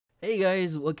Hey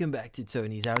guys, welcome back to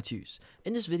Tony's How To's.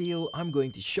 In this video, I'm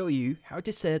going to show you how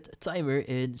to set a timer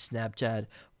in Snapchat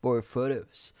for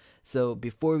photos. So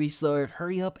before we start,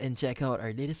 hurry up and check out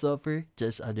our latest offer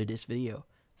just under this video.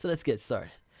 So let's get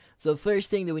started. So first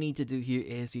thing that we need to do here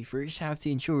is we first have to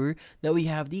ensure that we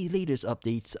have the latest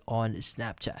updates on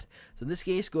Snapchat. So in this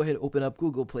case, go ahead and open up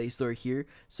Google Play Store here,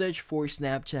 search for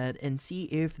Snapchat and see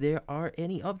if there are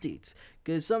any updates.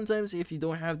 Because sometimes if you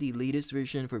don't have the latest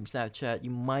version from Snapchat,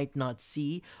 you might not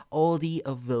see all the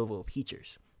available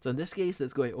features. So in this case,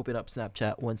 let's go ahead and open up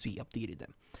Snapchat once we updated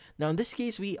them. Now in this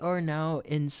case, we are now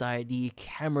inside the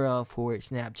camera for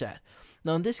Snapchat.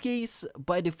 Now in this case,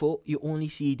 by default, you only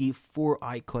see the 4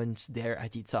 icons there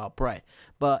at the top right.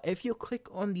 But if you click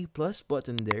on the plus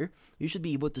button there, you should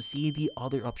be able to see the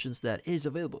other options that is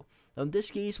available. Now in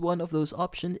this case, one of those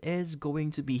options is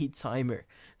going to be timer.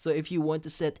 So if you want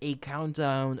to set a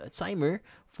countdown timer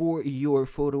for your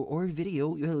photo or video,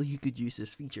 well, you could use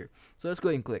this feature. So let's go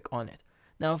ahead and click on it.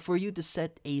 Now for you to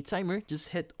set a timer, just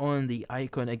hit on the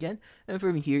icon again, and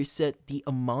from here set the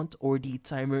amount or the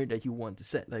timer that you want to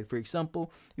set. Like for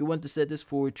example, you want to set this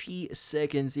for 3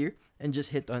 seconds here, and just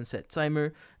hit on set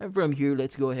timer, and from here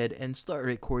let's go ahead and start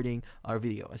recording our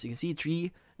video. As you can see,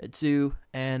 3, 2,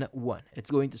 and 1.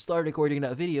 It's going to start recording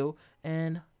that video,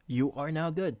 and you are now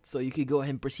good. So you could go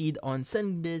ahead and proceed on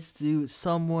sending this to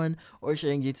someone or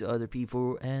sharing it to other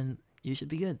people, and you should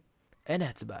be good. And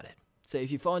that's about it. So if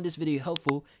you found this video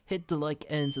helpful, hit the like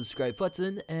and subscribe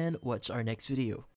button and watch our next video.